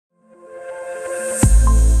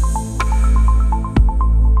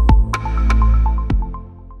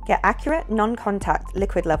Get accurate, non-contact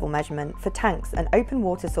liquid level measurement for tanks and open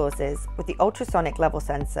water sources with the Ultrasonic Level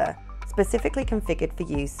Sensor, specifically configured for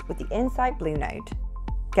use with the INCYT Blue Node.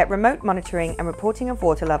 Get remote monitoring and reporting of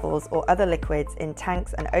water levels or other liquids in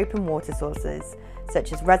tanks and open water sources,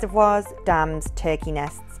 such as reservoirs, dams, turkey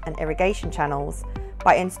nests, and irrigation channels,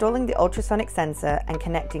 by installing the ultrasonic sensor and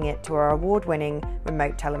connecting it to our award-winning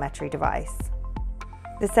remote telemetry device.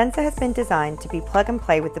 The sensor has been designed to be plug and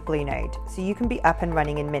play with the Blue Node, so you can be up and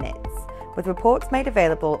running in minutes, with reports made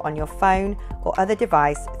available on your phone or other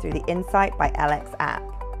device through the INCYT by LX app.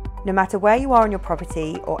 No matter where you are on your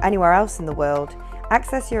property or anywhere else in the world,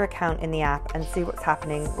 access your account in the app and see what's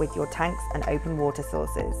happening with your tanks and open water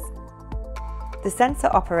sources. The sensor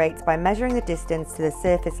operates by measuring the distance to the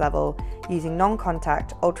surface level using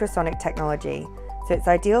non-contact ultrasonic technology, so it's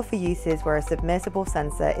ideal for uses where a submersible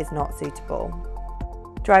sensor is not suitable.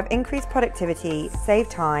 Drive increased productivity, save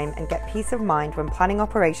time, and get peace of mind when planning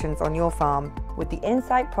operations on your farm with the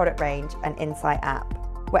INCYT product range and INCYT app.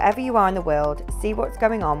 Wherever you are in the world, see what's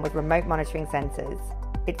going on with remote monitoring sensors.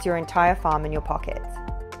 It's your entire farm in your pocket.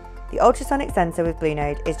 The ultrasonic sensor with Blue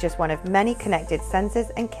Node is just one of many connected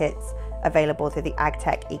sensors and kits available through the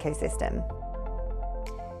AgTech ecosystem.